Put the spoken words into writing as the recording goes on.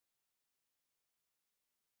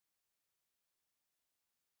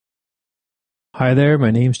Hi there,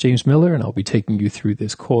 my name's James Miller and I'll be taking you through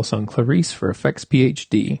this course on Clarisse for Effects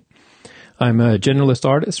PhD. I'm a generalist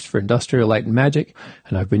artist for Industrial Light and Magic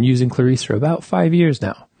and I've been using Clarisse for about 5 years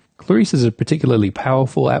now. Clarisse is a particularly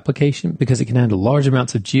powerful application because it can handle large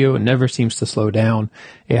amounts of geo and never seems to slow down.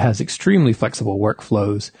 It has extremely flexible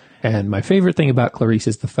workflows, and my favorite thing about Clarisse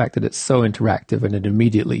is the fact that it's so interactive and it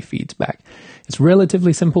immediately feeds back. It's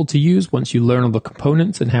relatively simple to use once you learn all the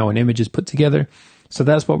components and how an image is put together. So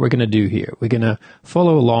that's what we're going to do here. We're going to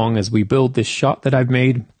follow along as we build this shot that I've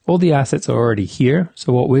made. All the assets are already here.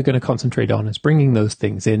 So what we're going to concentrate on is bringing those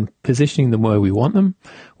things in, positioning them where we want them.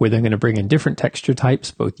 We're then going to bring in different texture types,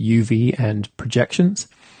 both UV and projections.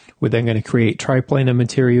 We're then going to create triplanar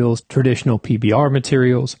materials, traditional PBR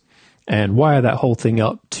materials, and wire that whole thing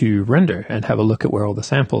up to render and have a look at where all the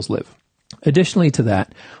samples live. Additionally to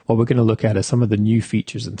that, what we're going to look at are some of the new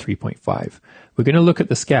features in 3.5. We're going to look at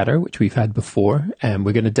the scatter, which we've had before, and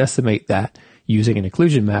we're going to decimate that using an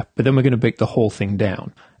occlusion map, but then we're going to break the whole thing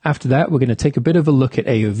down. After that, we're going to take a bit of a look at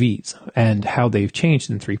AOVs and how they've changed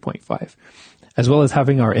in 3.5. As well as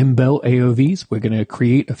having our inbuilt AOVs, we're going to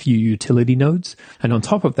create a few utility nodes. And on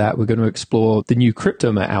top of that, we're going to explore the new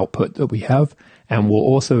cryptoma output that we have, and we'll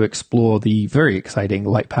also explore the very exciting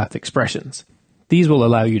light path expressions. These will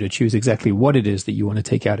allow you to choose exactly what it is that you want to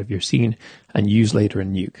take out of your scene and use later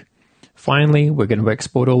in Nuke. Finally, we're going to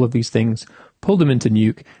export all of these things, pull them into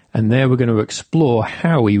Nuke, and there we're going to explore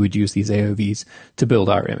how we would use these AOVs to build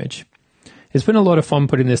our image. It's been a lot of fun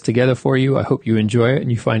putting this together for you. I hope you enjoy it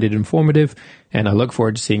and you find it informative, and I look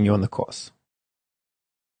forward to seeing you on the course.